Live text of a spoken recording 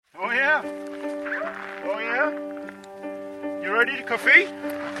ready to coffee?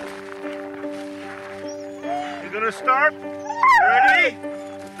 You gonna start? Ready?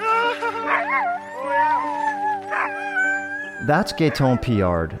 Oh, yeah. That's Gaetan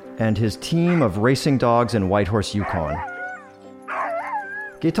Pillard and his team of racing dogs and Whitehorse Yukon.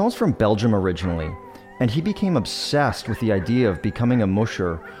 Gaetan's from Belgium originally, and he became obsessed with the idea of becoming a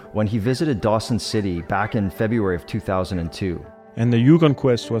musher when he visited Dawson City back in February of 2002. And the Yukon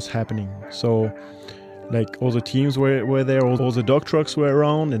Quest was happening. So, like, all the teams were there, all the dog trucks were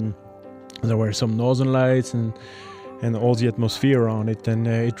around, and there were some northern lights and all the atmosphere around it. And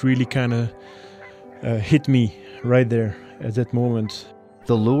it really kind of hit me right there at that moment.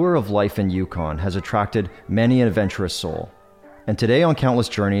 The lure of life in Yukon has attracted many an adventurous soul. And today on Countless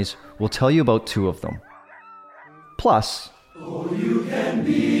Journeys, we'll tell you about two of them. Plus, oh, you can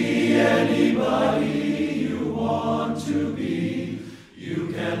be anybody you want to be. You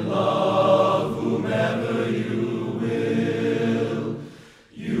can love whomever you will.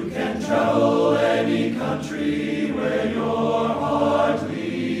 You can travel any country where your heart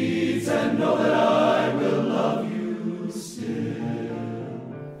leads, and know that I will love you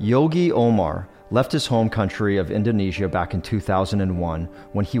still. Yogi Omar left his home country of Indonesia back in 2001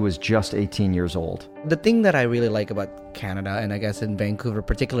 when he was just 18 years old. The thing that I really like about Canada, and I guess in Vancouver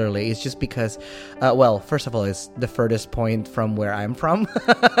particularly, is just because, well, first of all, it's the furthest point from where I'm from.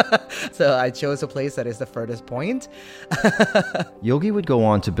 So I chose a place that is the furthest point. Yogi would go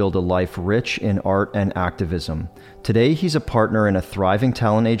on to build a life rich in art and activism. Today, he's a partner in a thriving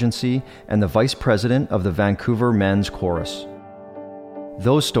talent agency and the vice president of the Vancouver Men's Chorus.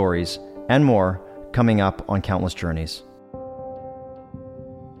 Those stories and more coming up on Countless Journeys.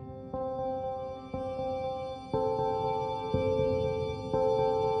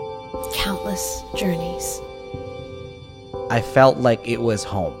 Countless Journeys. I felt like it was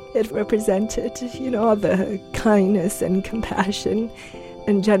home. It represented, the kindness and compassion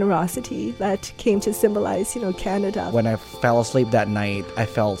and generosity that came to symbolize, Canada. When I fell asleep that night, I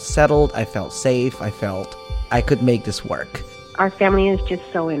felt settled, I felt safe, I felt I could make this work. Our family is just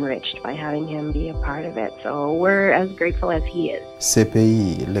so enriched by having him be a part of it, so we're as grateful as he is. Ce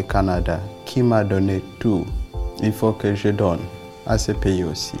pays, le Canada, qui m'a donné tout, il faut que je donne à ce pays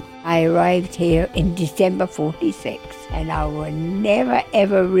aussi. I arrived here in December 46, and I will never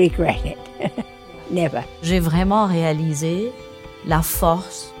ever regret it. Never. J'ai vraiment réalisé la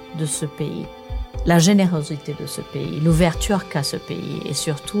force de ce pays, la générosité de ce pays, l'ouverture qu'a ce pays, et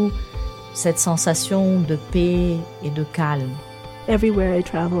surtout cette sensation de paix et de calme. Everywhere I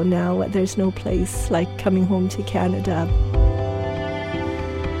travel now, there's no place like coming home to Canada.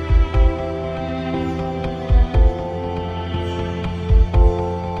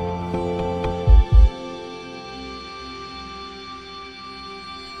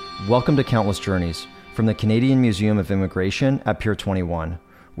 Welcome to Countless Journeys from the Canadian Museum of Immigration at Pier 21,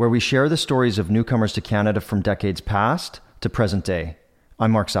 where we share the stories of newcomers to Canada from decades past to present day.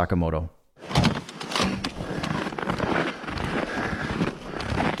 I'm Mark Sakamoto.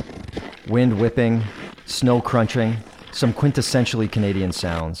 Wind whipping, snow crunching, some quintessentially Canadian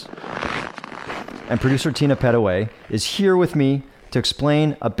sounds. And producer Tina Petaway is here with me to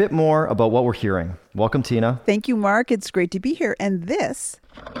explain a bit more about what we're hearing. Welcome, Tina. Thank you, Mark. It's great to be here. And this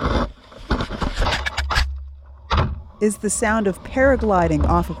is the sound of paragliding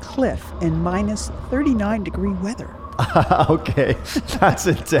off a cliff in minus 39-degree weather. Okay, that's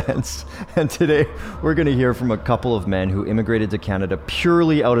intense. And today we're going to hear from a couple of men who immigrated to Canada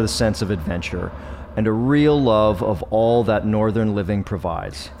purely out of the sense of adventure and a real love of all that northern living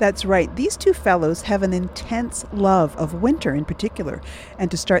provides. That's right. These two fellows have an intense love of winter in particular.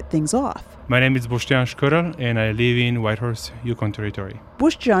 And to start things off, my name is Boštjan Škrl, and I live in Whitehorse, Yukon Territory.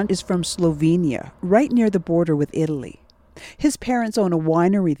 Boštjan is from Slovenia, right near the border with Italy. His parents own a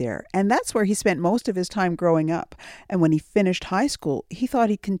winery there, and that's where he spent most of his time growing up. And when he finished high school, he thought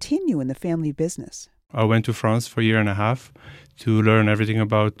he'd continue in the family business. I went to France for a year and a half to learn everything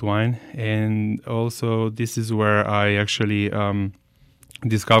about wine. And also, this is where I actually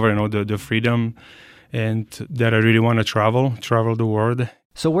discovered the freedom and that I really want to travel the world.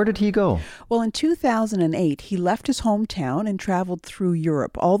 So where did he go? Well, in 2008, he left his hometown and traveled through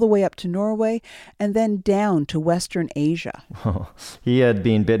Europe, all the way up to Norway and then down to Western Asia. Oh, he had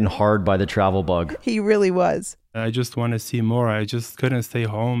been bitten hard by the travel bug. He really was. I just want to see more. I just couldn't stay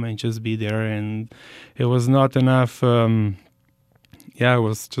home and just be there. And it was not enough yeah, it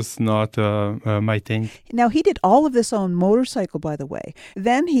was just not my thing. Now, he did all of this on motorcycle, by the way.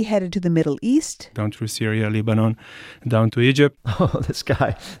 Then he headed to the Middle East. Down through Syria, Lebanon, down to Egypt. Oh, this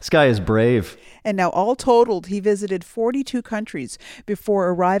guy is brave. And now, all totaled, he visited 42 countries before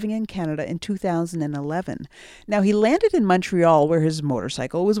arriving in Canada in 2011. Now, he landed in Montreal, where his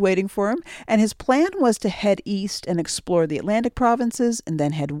motorcycle was waiting for him, and his plan was to head east and explore the Atlantic provinces and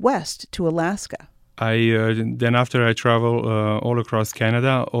then head west to Alaska. Then after I traveled all across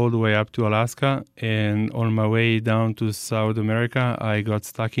Canada, all the way up to Alaska, and on my way down to South America, I got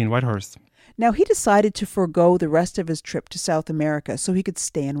stuck in Whitehorse. Now, he decided to forego the rest of his trip to South America so he could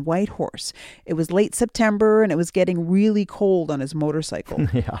stay in Whitehorse. It was late September, and it was getting really cold on his motorcycle.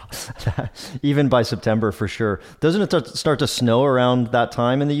 Yeah, even by September for sure. Doesn't it start to snow around that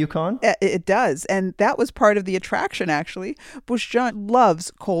time in the Yukon? It does, and that was part of the attraction, actually. Bush-John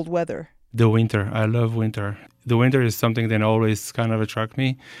loves cold weather. The winter. I love winter. The winter is something that always kind of attracts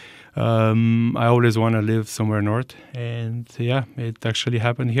me. I always want to live somewhere north, and yeah, it actually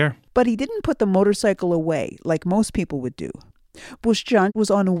happened here. But he didn't put the motorcycle away like most people would do. Bush-John was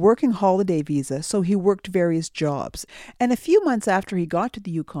on a working holiday visa, so he worked various jobs. And a few months after he got to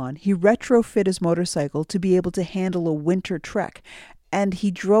the Yukon, he retrofit his motorcycle to be able to handle a winter trek. And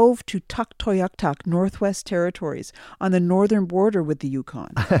he drove to Tuktoyaktuk, Northwest Territories, on the northern border with the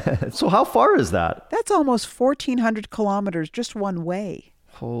Yukon. So how far is that? That's almost 1,400 kilometers just one way.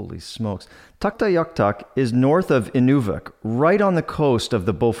 Holy smokes. Tuktoyaktuk is north of Inuvik, right on the coast of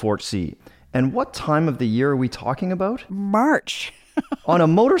the Beaufort Sea. And what time of the year are we talking about? March. On a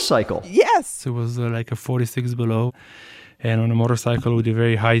motorcycle? Yes. It was like a 46 below. And on a motorcycle with a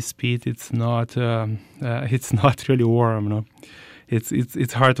very high speed, it's not really warm, no?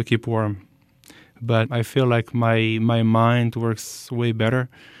 It's hard to keep warm, but I feel like my mind works way better.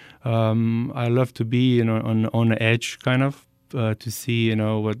 I love to be on the edge, kind of, to see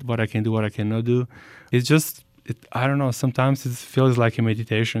what I can do, what I cannot do. It's just I don't know. Sometimes it feels like a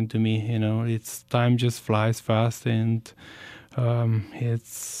meditation to me. It's time just flies fast, and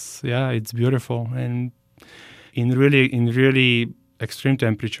it's beautiful. And in really extreme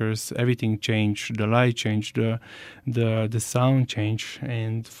temperatures, everything changed. The light changed, the sound changed,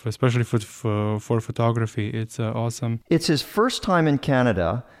 and especially for photography, it's awesome. It's his first time in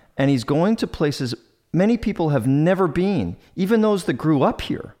Canada, and he's going to places many people have never been, even those that grew up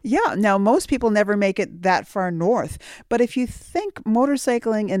here. Yeah, now most people never make it that far north, but if you think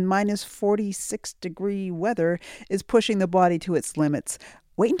motorcycling in minus 46-degree weather is pushing the body to its limits,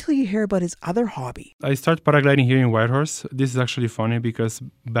 wait until you hear about his other hobby. I started paragliding here in Whitehorse. This is actually funny because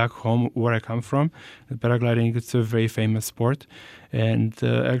back home where I come from, paragliding is a very famous sport. And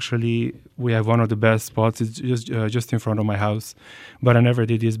actually, we have one of the best spots. It's just in front of my house. But I never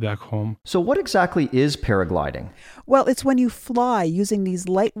did this back home. So what exactly is paragliding? Well, it's when you fly using these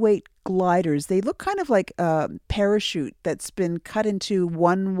lightweight gliders. They look kind of like a parachute that's been cut into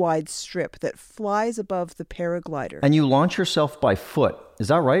one wide strip that flies above the paraglider. And you launch yourself by foot. Is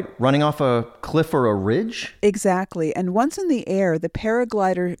that right? Running off a cliff or a ridge? Exactly. And once in the air, the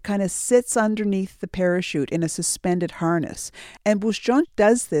paraglider kind of sits underneath the parachute in a suspended harness. And Bush-John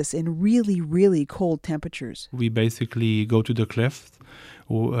does this in really, really cold temperatures. We basically go to the cliff,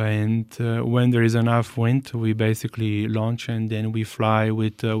 and when there is enough wind, we basically launch, and then we fly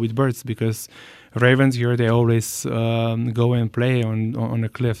with birds, because ravens here, they always go and play on the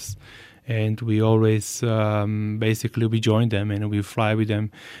cliffs. And we always we join them and we fly with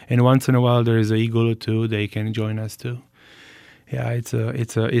them. And once in a while there is an eagle or two, they can join us too. Yeah, it's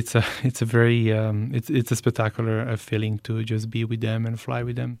a very spectacular feeling to just be with them and fly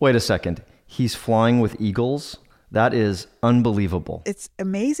with them. Wait a second, he's flying with eagles? That is unbelievable. It's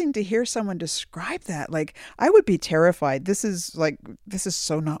amazing to hear someone describe that. Like, I would be terrified. This is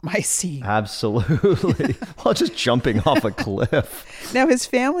so not my scene. Absolutely. Well, just jumping off a cliff. Now, his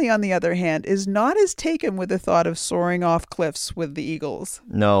family, on the other hand, is not as taken with the thought of soaring off cliffs with the eagles.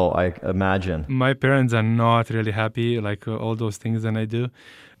 No, I imagine. My parents are not really happy, like all those things that I do.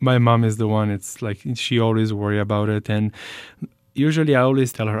 My mom is the one, it's like she always worry about it. And usually I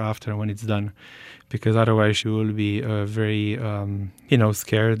always tell her after when it's done, because otherwise she will be very,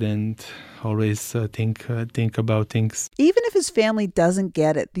 scared and always think about things. Even if his family doesn't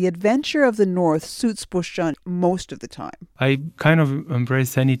get it, the adventure of the North suits Bush-John most of the time. I kind of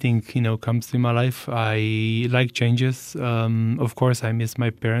embrace anything, comes in my life. I like changes. Of course, I miss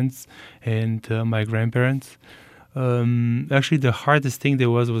my parents and my grandparents. Actually, the hardest thing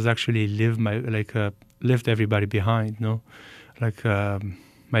left everybody behind,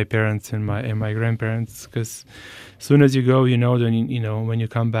 my parents and my grandparents, because as soon as you go, then when you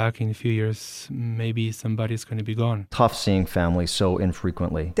come back in a few years, maybe somebody's going to be gone. Tough seeing family so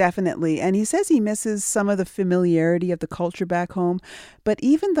infrequently. Definitely. And he says he misses some of the familiarity of the culture back home. But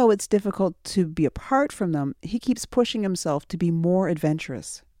even though it's difficult to be apart from them, he keeps pushing himself to be more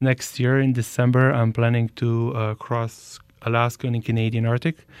adventurous. Next year in December, I'm planning to cross Alaska and the Canadian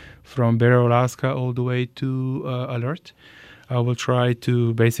Arctic, from Barrow, Alaska, all the way to Alert. I will try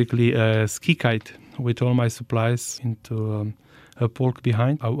to basically ski kite with all my supplies into a polk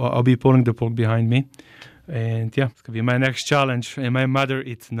behind. I'll be pulling the polk behind me. And yeah, it's going to be my next challenge. And my mother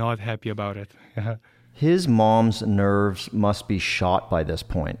is not happy about it. His mom's nerves must be shot by this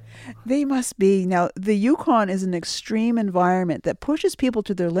point. They must be. Now, the Yukon is an extreme environment that pushes people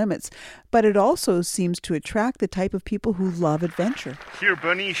to their limits, but it also seems to attract the type of people who love adventure. Here,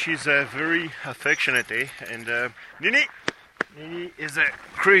 Bunny, she's very affectionate, eh? And Nini is a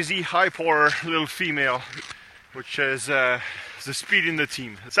crazy, high-power little female, which is the speed in the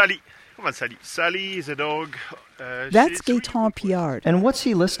team. Sally. Come on, Sally. Sally is a dog. That's Gaetan Piard. And what's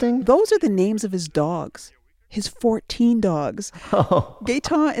he listing? Those are the names of his dogs. His 14 dogs. Oh.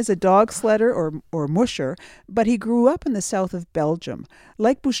 Gaetan is a dog sledder or musher, but he grew up in the south of Belgium.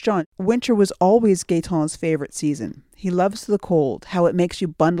 Like Bouchon, winter was always Gaetan's favorite season. He loves the cold, how it makes you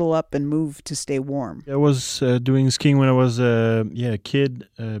bundle up and move to stay warm. I was doing skiing when I was a kid,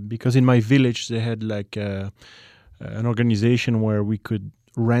 because in my village they had an organization where we could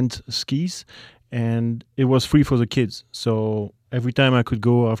rent skis, and it was free for the kids. So every time I could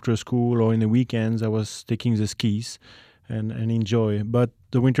go after school or in the weekends, I was taking the skis and enjoy. But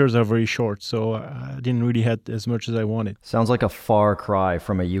the winters are very short, so I didn't really have as much as I wanted. Sounds like a far cry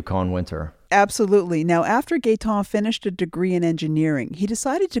from a Yukon winter. Absolutely. Now, after Gaetan finished a degree in engineering, he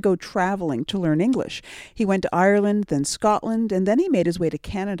decided to go traveling to learn English. He went to Ireland, then Scotland, and then he made his way to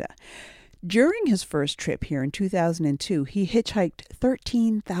Canada. During his first trip here in 2002, he hitchhiked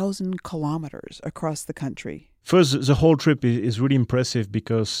 13,000 kilometers across the country. First, the whole trip is really impressive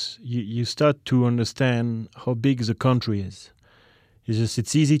because you start to understand how big the country is.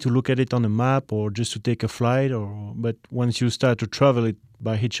 It's easy to look at it on a map or just to take a flight, but once you start to travel it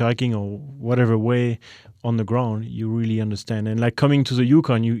by hitchhiking or whatever way on the ground, you really understand. And like coming to the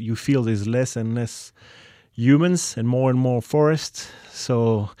Yukon, you feel there's less and less humans and more forests.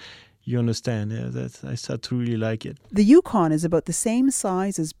 So you understand. I start to really like it. The Yukon is about the same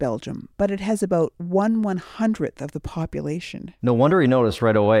size as Belgium, but it has about 1/100th of the population. No wonder he noticed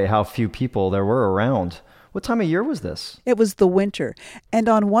right away how few people there were around. What time of year was this? It was the winter, and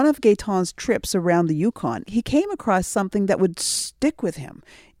on one of Gaetan's trips around the Yukon, he came across something that would stick with him,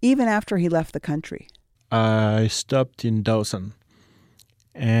 even after he left the country. I stopped in Dawson,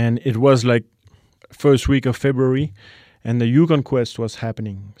 and it was like first week of February, and the Yukon Quest was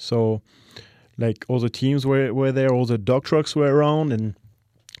happening. So, like, all the teams were there, all the dog trucks were around, and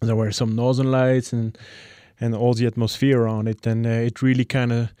there were some Northern Lights and all the atmosphere around it, and it really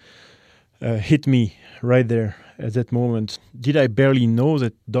kind of hit me right there at that moment. Did I barely know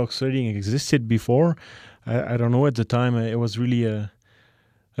that dog sledding existed before? I don't know at the time. It was really a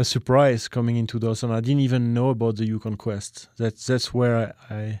surprise coming into Dawson. I didn't even know about the Yukon Quest. That's where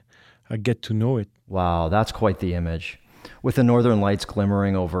I get to know it. Wow, that's quite the image. With the Northern Lights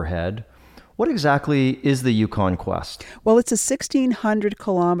glimmering overhead. What exactly is the Yukon Quest? Well, it's a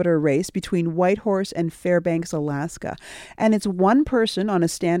 1,600-kilometer race between Whitehorse and Fairbanks, Alaska. And it's one person on a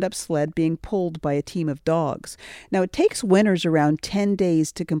stand-up sled being pulled by a team of dogs. Now, it takes winners around 10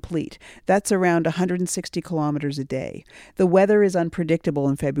 days to complete. That's around 160 kilometers a day. The weather is unpredictable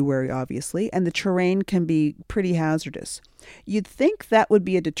in February, obviously, and the terrain can be pretty hazardous. You'd think that would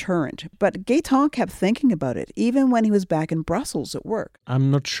be a deterrent, but Gaetan kept thinking about it, even when he was back in Brussels at work.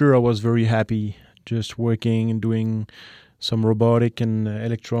 I'm not sure I was very happy just working and doing some robotic and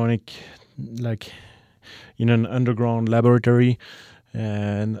electronic, like in an underground laboratory,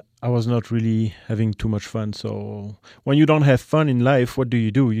 and I was not really having too much fun. So when you don't have fun in life, what do?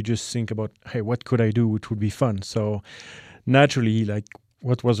 You just think about, hey, what could I do which would be fun? So naturally, like,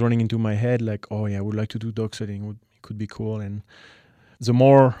 what was running into my head, like, oh yeah, I would like to do dog sledding, could be cool. And the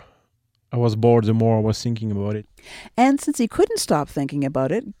more I was bored, the more I was thinking about it. And since he couldn't stop thinking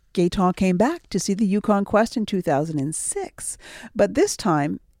about it, Gaetan came back to see the Yukon Quest in 2006. But this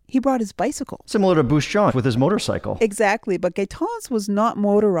time, he brought his bicycle. Similar to Bouchon with his motorcycle. Exactly, but Gaetan's was not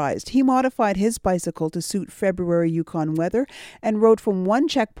motorized. He modified his bicycle to suit February Yukon weather and rode from one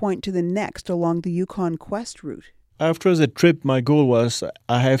checkpoint to the next along the Yukon Quest route. After the trip, my goal was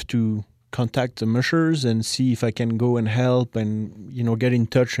I have to contact the mushers and see if I can go and help and, get in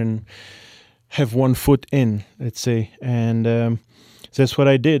touch and have one foot in, let's say. And that's what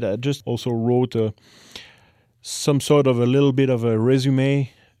I did. I just also wrote some sort of a little bit of a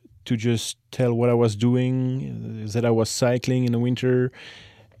resume to just tell what I was doing, that I was cycling in the winter.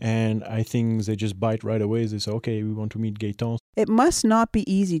 And I think they just bite right away. They say, okay, we want to meet Gaëtan. It must not be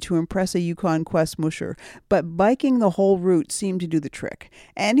easy to impress a Yukon Quest musher, but biking the whole route seemed to do the trick.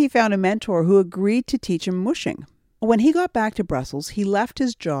 And he found a mentor who agreed to teach him mushing. When he got back to Brussels, he left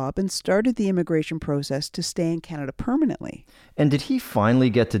his job and started the immigration process to stay in Canada permanently. And did he finally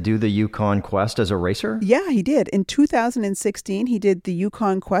get to do the Yukon Quest as a racer? Yeah, he did. In 2016, he did the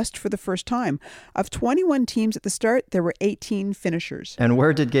Yukon Quest for the first time. Of 21 teams at the start, there were 18 finishers. And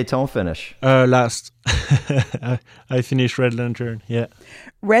where did Gaëtan finish? Last. I finished Red Lantern, yeah.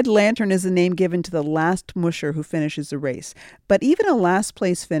 Red Lantern is the name given to the last musher who finishes the race. But even a last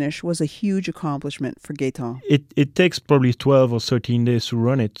place finish was a huge accomplishment for Gaëtan. It takes probably 12 or 13 days to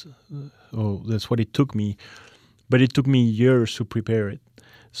run it. Oh, that's what it took me. But it took me years to prepare it.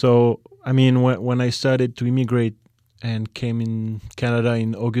 So, I mean, when I started to immigrate and came in Canada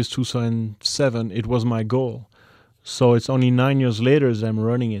in August 2007, it was my goal. So it's only 9 years later that I'm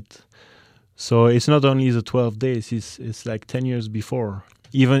running it. So it's not only the 12 days, it's like 10 years before.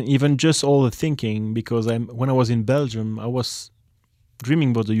 Even just all the thinking, because when I was in Belgium, I was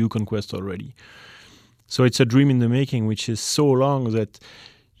dreaming about the Yukon Quest already. So it's a dream in the making, which is so long that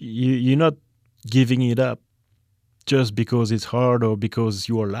you're not giving it up just because it's hard or because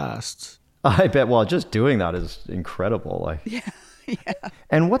you are last. I bet, well, just doing that is incredible. Yeah.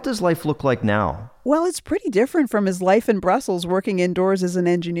 And what does life look like now? Well, it's pretty different from his life in Brussels working indoors as an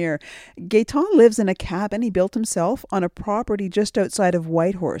engineer. Gaëtan lives in a cabin he built himself on a property just outside of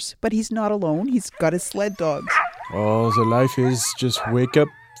Whitehorse. But he's not alone. He's got his sled dogs. Oh, the life is just wake up,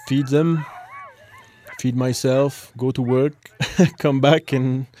 feed them, feed myself, go to work, come back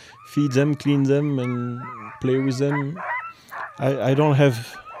and feed them, clean them, and play with them. I don't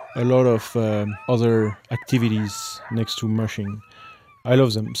have a lot of other activities next to mushing. I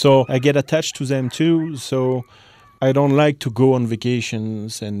love them. So I get attached to them too. So I don't like to go on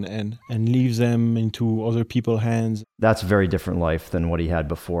vacations and leave them into other people's hands. That's a very different life than what he had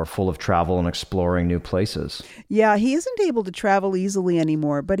before, full of travel and exploring new places. Yeah, he isn't able to travel easily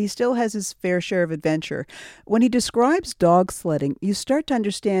anymore, but he still has his fair share of adventure. When he describes dog sledding, you start to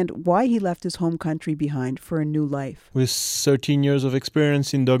understand why he left his home country behind for a new life. With 13 years of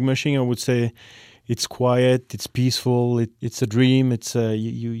experience in dog mushing, I would say it's quiet, it's peaceful, it's a dream, it's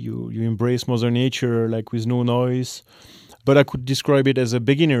you embrace Mother Nature like with no noise. But I could describe it as a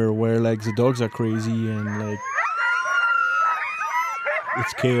beginner where like the dogs are crazy and like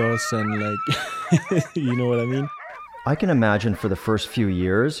it's chaos and like you know what I mean? I can imagine for the first few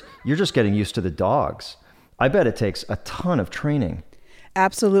years, you're just getting used to the dogs. I bet it takes a ton of training.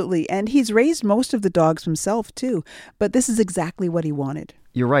 Absolutely. And he's raised most of the dogs himself too. But this is exactly what he wanted.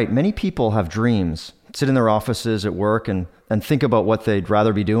 You're right. Many people have dreams, sit in their offices at work and think about what they'd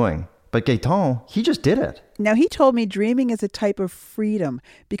rather be doing. But Gaëtan, he just did it. Now, he told me dreaming is a type of freedom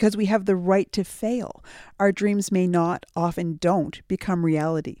because we have the right to fail. Our dreams may not, often don't, become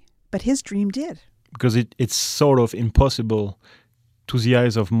reality. But his dream did. Because it's sort of impossible to the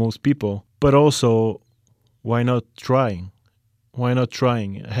eyes of most people. But also, why not trying? Why not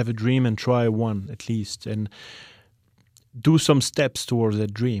trying? Have a dream and try one at least. And do some steps towards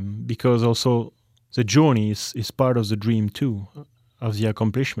that dream. Because also the journey is part of the dream too, of the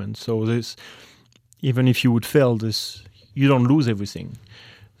accomplishment. So this, even if you would fail this, you don't lose everything.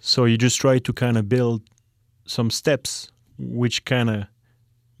 So you just try to kind of build some steps which kind of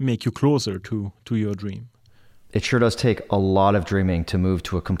make you closer to your dream. It sure does take a lot of dreaming to move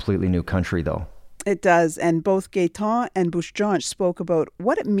to a completely new country, though. It does. And both Gaëtan and Bouchardjoint spoke about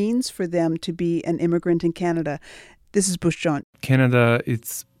what it means for them to be an immigrant in Canada. This is Bouchardjoint. Canada,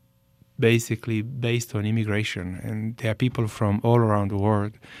 it's basically based on immigration, and there are people from all around the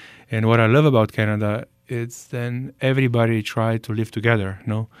world. And what I love about Canada is then everybody try to live together,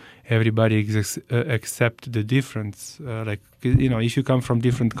 no? Everybody accept the difference. Like, you know, if you come from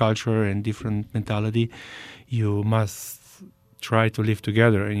different culture and different mentality, you must try to live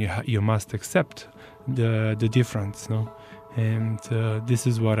together, and you must accept the difference, no? And this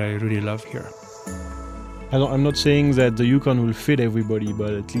is what I really love here. I'm not saying that the Yukon will fit everybody,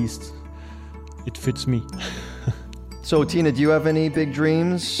 but at least it fits me. So, Tina, do you have any big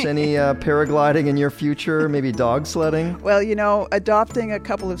dreams? Any paragliding in your future? Maybe dog sledding? Well, you know, adopting a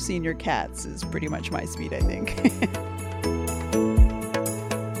couple of senior cats is pretty much my speed, I think.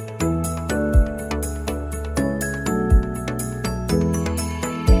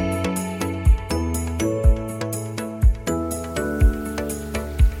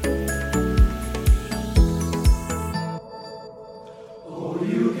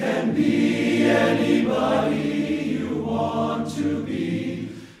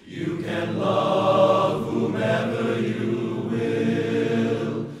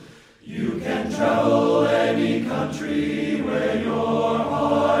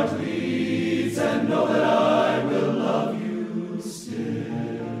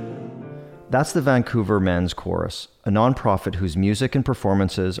 That's the Vancouver Men's Chorus, a nonprofit whose music and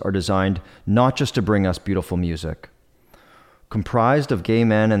performances are designed not just to bring us beautiful music. Comprised of gay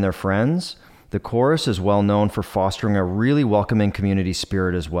men and their friends, the chorus is well known for fostering a really welcoming community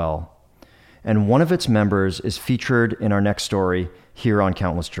spirit as well. And one of its members is featured in our next story here on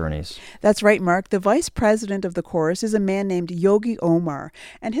Countless Journeys. That's right, Mark. The vice president of the chorus is a man named Yogi Omar,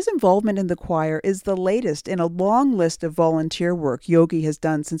 and his involvement in the choir is the latest in a long list of volunteer work Yogi has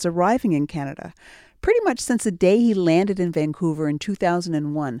done since arriving in Canada. Pretty much since the day he landed in Vancouver in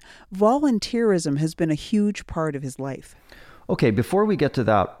 2001, volunteerism has been a huge part of his life. Okay, before we get to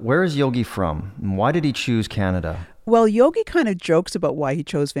that, where is Yogi from? Why did he choose Canada? Well, Yogi kind of jokes about why he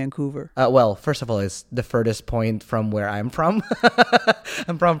chose Vancouver. Well, first of all, it's the furthest point from where I'm from.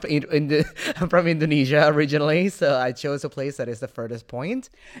 I'm from Indonesia originally, so I chose a place that is the furthest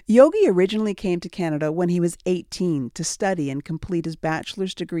point. Yogi originally came to Canada when he was 18 to study and complete his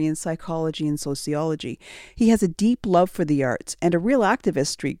bachelor's degree in psychology and sociology. He has a deep love for the arts and a real activist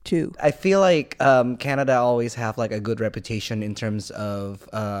streak too. I feel like Canada always have like a good reputation in terms of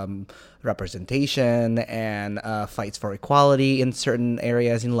representation and fights for equality in certain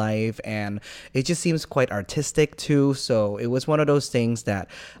areas in life, and it just seems quite artistic too. So it was one of those things that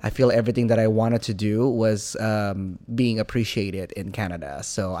I feel everything that I wanted to do was being appreciated in Canada,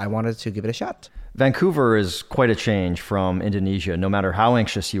 so I wanted to give it a shot. Vancouver is quite a change from Indonesia, no matter how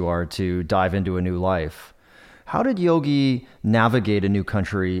anxious you are to dive into a new life. How did Yogi navigate a new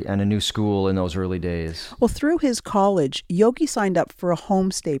country and a new school in those early days? Well, through his college, Yogi signed up for a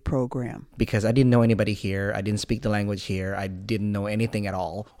homestay program. Because I didn't know anybody here, I didn't speak the language here, I didn't know anything at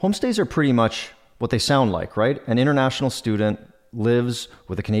all. Homestays are pretty much what they sound like, right? An international student lives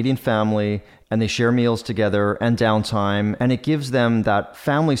with a Canadian family and they share meals together and downtime, and it gives them that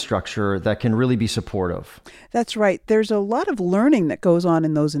family structure that can really be supportive. That's right. There's a lot of learning that goes on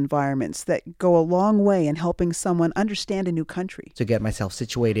in those environments that go a long way in helping someone understand a new country. To get myself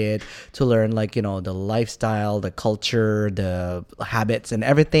situated, to learn the lifestyle, the culture, the habits and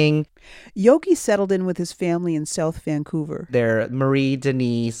everything. Yogi settled in with his family in South Vancouver. They're Marie,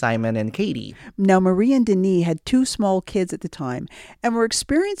 Denis, Simon, and Katie. Now, Marie and Denis had 2 small kids at the time and were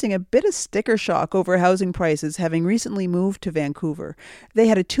experiencing a bit of sticker shock over housing prices, having recently moved to Vancouver. They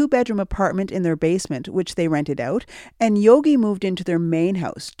had a 2-bedroom apartment in their basement, which they rented out, and Yogi moved into their main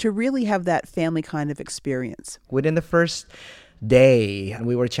house to really have that family kind of experience. Within the first day,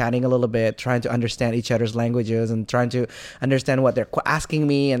 we were chatting a little bit, trying to understand each other's languages and trying to understand what they're asking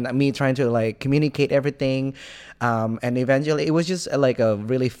me, and me trying to communicate everything. And eventually it was just a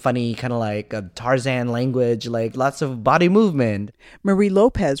really funny kind of like a Tarzan language, lots of body movement. Marie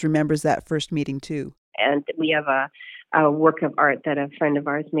Lopez remembers that first meeting too. And we have a work of art that a friend of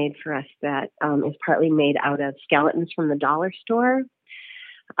ours made for us that is partly made out of skeletons from the dollar store.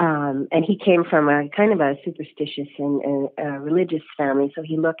 And he came from a kind of a superstitious and religious family. So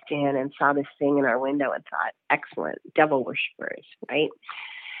he looked in and saw this thing in our window and thought, excellent, devil worshippers, right?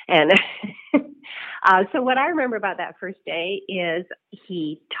 And so what I remember about that first day is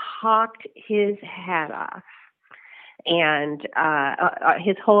he talked his head off. And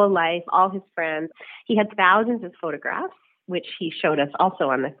his whole life, all his friends, he had thousands of photographs, which he showed us also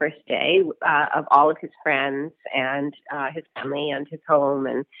on the first day, of all of his friends and his family and his home,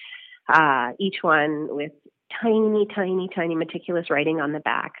 and each one with tiny, tiny, tiny meticulous writing on the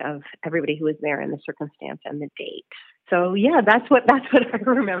back of everybody who was there and the circumstance and the date. So yeah, that's what I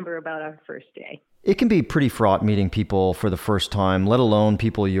remember about our first day. It can be pretty fraught meeting people for the first time, let alone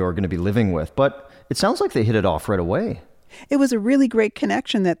people you're going to be living with, but it sounds like they hit it off right away. It was a really great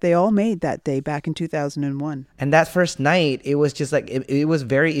connection that they all made that day back in 2001. And that first night, it was just it was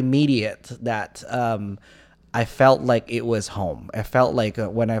very immediate that I felt like it was home. I felt like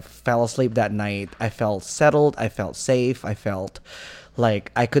when I fell asleep that night, I felt settled, I felt safe, I felt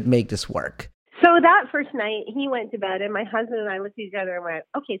like I could make this work. So that first night, he went to bed, and my husband and I looked at each other and went,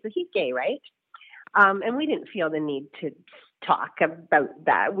 okay, so he's gay, right? And we didn't feel the need to talk about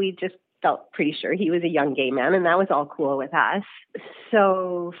that. We just felt pretty sure he was a young gay man, and that was all cool with us.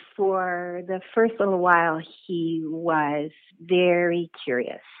 So for the first little while, he was very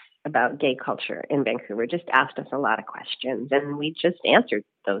curious about gay culture in Vancouver, just asked us a lot of questions, and we just answered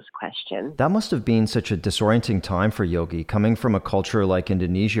those questions. That must have been such a disorienting time for Yogi, coming from a culture like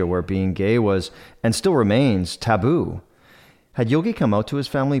Indonesia where being gay was, and still remains, taboo. Had Yogi come out to his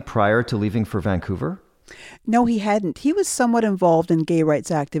family prior to leaving for Vancouver? No, he hadn't. He was somewhat involved in gay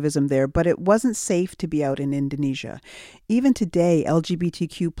rights activism there, but it wasn't safe to be out in Indonesia. Even today,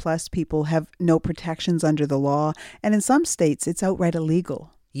 LGBTQ+ people have no protections under the law, and in some states, it's outright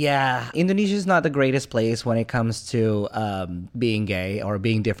illegal. Yeah, Indonesia is not the greatest place when it comes to being gay or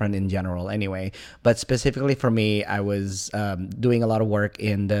being different in general anyway. But specifically for me, I was doing a lot of work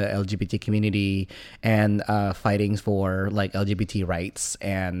in the LGBT community and fighting for like LGBT rights.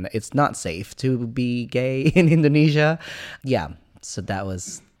 And it's not safe to be gay in Indonesia. Yeah, so that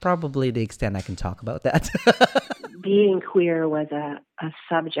was probably the extent I can talk about that. Being queer was a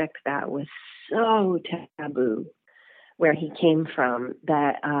subject that was so taboo where he came from,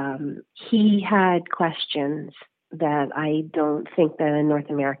 that he had questions that I don't think that a North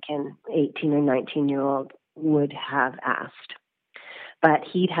American 18 or 19-year-old would have asked. But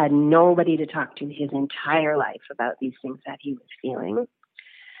he'd had nobody to talk to his entire life about these things that he was feeling.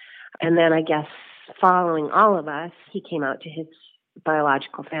 And then I guess following all of us, he came out to his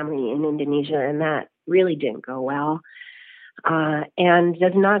biological family in Indonesia, and that really didn't go well, and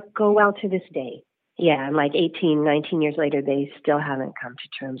does not go well to this day. Yeah, and like 18, 19 years later, they still haven't come to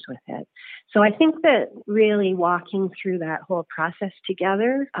terms with it. So I think that really walking through that whole process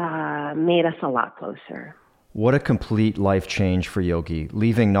together made us a lot closer. What a complete life change for Yogi,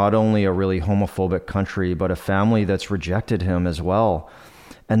 leaving not only a really homophobic country, but a family that's rejected him as well.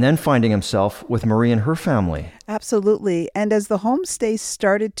 And then finding himself with Marie and her family. Absolutely. And as the homestay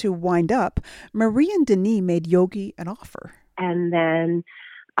started to wind up, Marie and Denis made Yogi an offer. And then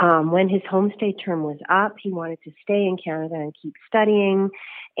when his homestay term was up, he wanted to stay in Canada and keep studying.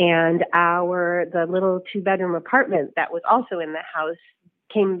 And the little 2-bedroom apartment that was also in the house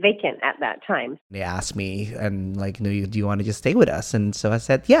came vacant at that time. They asked me, and like, do you want to just stay with us? And so I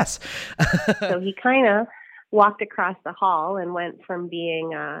said, yes. So he kind of walked across the hall and went from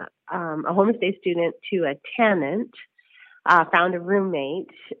being a homestay student to a tenant, found a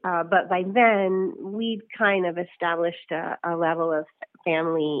roommate. But by then, we'd kind of established a level of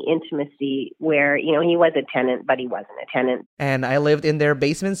family intimacy where, he was a tenant, but he wasn't a tenant. And I lived in their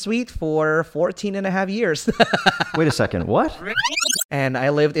basement suite for 14 and a half years. Wait a second, what? And I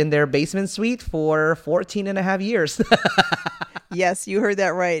lived in their basement suite for 14 and a half years. Yes, you heard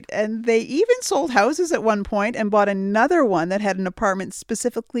that right. And they even sold houses at one point and bought another one that had an apartment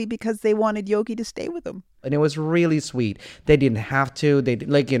specifically because they wanted Yogi to stay with them. And it was really sweet. They didn't have to. They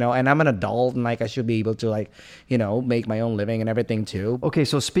and I'm an adult and I should be able to make my own living and everything too. Okay,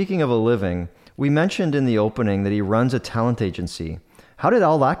 so speaking of a living, we mentioned in the opening that he runs a talent agency. How did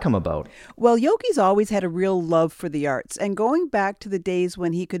all that come about? Well, Yogi's always had a real love for the arts, and going back to the days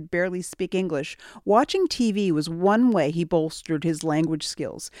when he could barely speak English, watching TV was one way he bolstered his language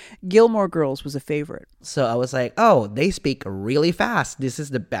skills. Gilmore Girls was a favorite. So I was like, oh, they speak really fast. This is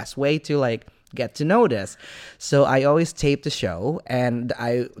the best way to get to know this. So I always tape the show, and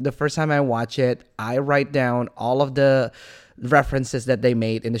the first time I watch it, I write down all of the references that they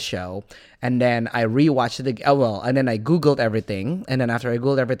made in the show, and then I rewatched it and then I Googled everything, and then after I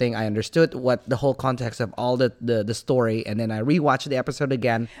Googled everything, I understood what the whole context of all the story, and then I rewatched the episode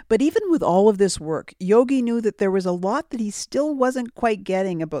again. But even with all of this work, Yogi knew that there was a lot that he still wasn't quite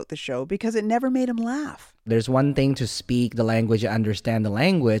getting about the show because it never made him laugh. There's one thing to speak the language and understand the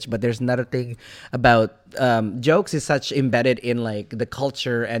language, but there's another thing about jokes is such embedded in the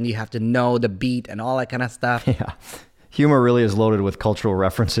culture, and you have to know the beat and all that kind of stuff. Yeah. Humor really is loaded with cultural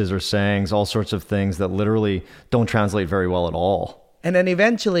references or sayings, all sorts of things that literally don't translate very well at all. And then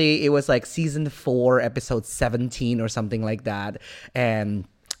eventually it was season 4, episode 17 or something like that. And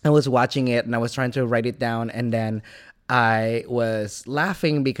I was watching it and I was trying to write it down, and then I was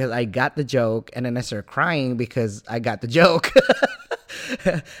laughing because I got the joke, and then I started crying because I got the joke.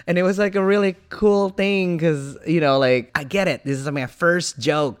 And it was a really cool thing because, I get it. This is my first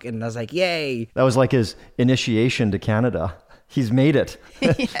joke. And I was like, yay. That was like his initiation to Canada. He's made it.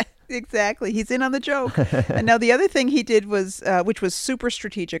 Yeah, exactly. He's in on the joke. And now the other thing he did was, which was super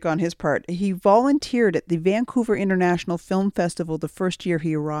strategic on his part, he volunteered at the Vancouver International Film Festival the first year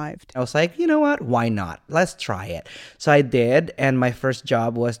he arrived. I was like, you know what? Why not? Let's try it. So I did. And my first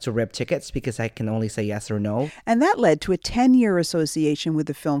job was to rip tickets because I can only say yes or no. And that led to a 10-year association with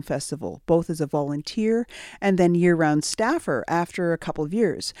the film festival, both as a volunteer and then year-round staffer after a couple of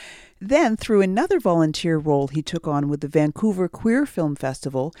years. Then, through another volunteer role he took on with the Vancouver Queer Film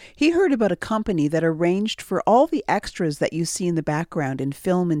Festival, he heard about a company that arranged for all the extras that you see in the background in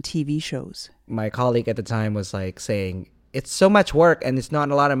film and TV shows. My colleague at the time was saying, it's so much work and it's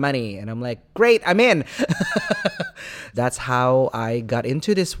not a lot of money. And I'm like, great, I'm in. That's how I got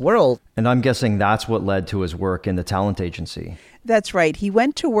into this world. And I'm guessing that's what led to his work in the talent agency. That's right. He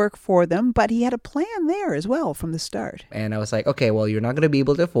went to work for them, but he had a plan there as well from the start. And I was like, okay, well, you're not going to be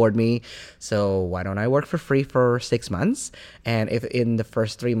able to afford me, so why don't I work for free for 6 months? And if in the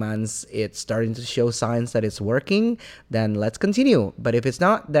first 3 months it's starting to show signs that it's working, then let's continue. But if it's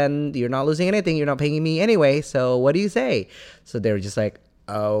not, then you're not losing anything. You're not paying me anyway. So what do you say? So they were just like,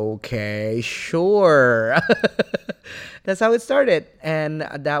 okay, sure. That's how it started. And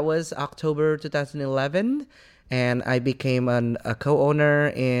that was October 2011. And I became a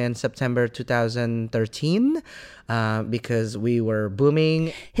co-owner in September 2013 because we were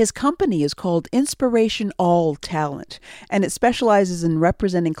booming. His company is called Inspiration All Talent, and it specializes in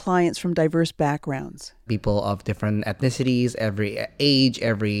representing clients from diverse backgrounds. People of different ethnicities, every age,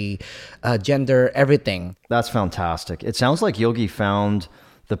 every gender, everything. That's fantastic. It sounds like Yogi found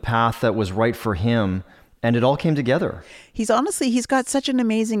the path that was right for him, and it all came together. He's got such an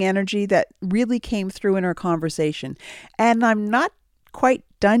amazing energy that really came through in our conversation. And I'm not quite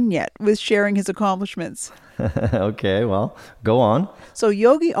done yet with sharing his accomplishments. Okay, well, go on. So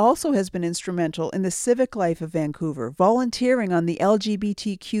Yogi also has been instrumental in the civic life of Vancouver, volunteering on the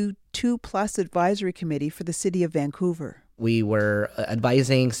LGBTQ2+ advisory committee for the city of Vancouver. We were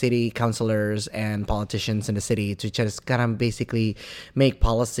advising city councilors and politicians in the city to just kind of basically make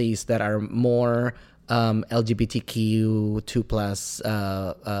policies that are more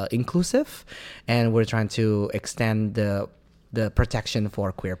LGBTQ2+ inclusive, and we're trying to extend the protection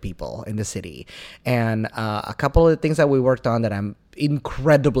for queer people in the city. And a couple of things that we worked on that I'm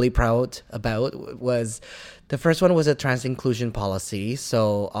incredibly proud about was, the first one was a trans inclusion policy.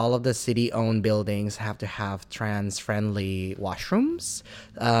 So all of the city-owned buildings have to have trans-friendly washrooms.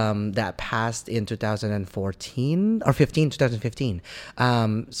 That passed in 2015.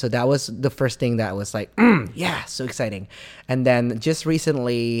 So that was the first thing that was like, yeah, so exciting. And then just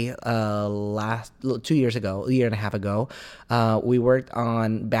recently, 2 years ago, a year and a half ago, we worked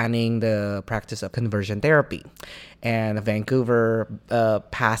on banning the practice of conversion therapy. And Vancouver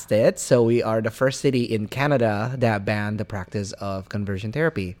passed it. So we are the first city in Canada that banned the practice of conversion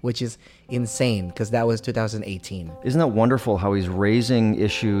therapy, which is insane because that was 2018. Isn't that wonderful how he's raising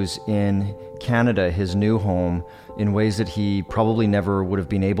issues in Canada, his new home, in ways that he probably never would have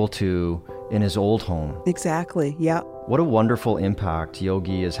been able to in his old home? Exactly, yeah. What a wonderful impact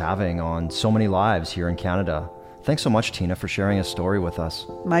Yogi is having on so many lives here in Canada. Thanks so much, Tina, for sharing a story with us.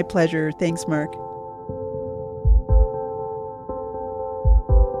 My pleasure. Thanks, Mark.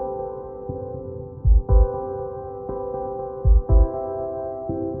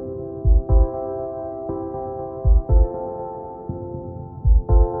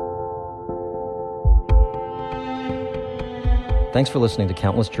 Thanks for listening to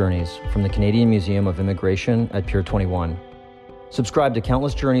Countless Journeys from the Canadian Museum of Immigration at Pier 21. Subscribe to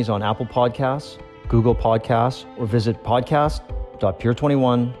Countless Journeys on Apple Podcasts, Google Podcasts, or visit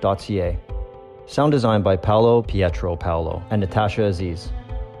podcast.pier21.ca. Sound design by Paolo Pietro Paolo and Natasha Aziz.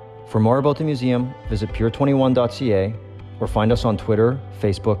 For more about the museum, visit pier21.ca or find us on Twitter,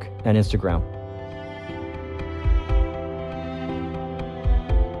 Facebook, and Instagram.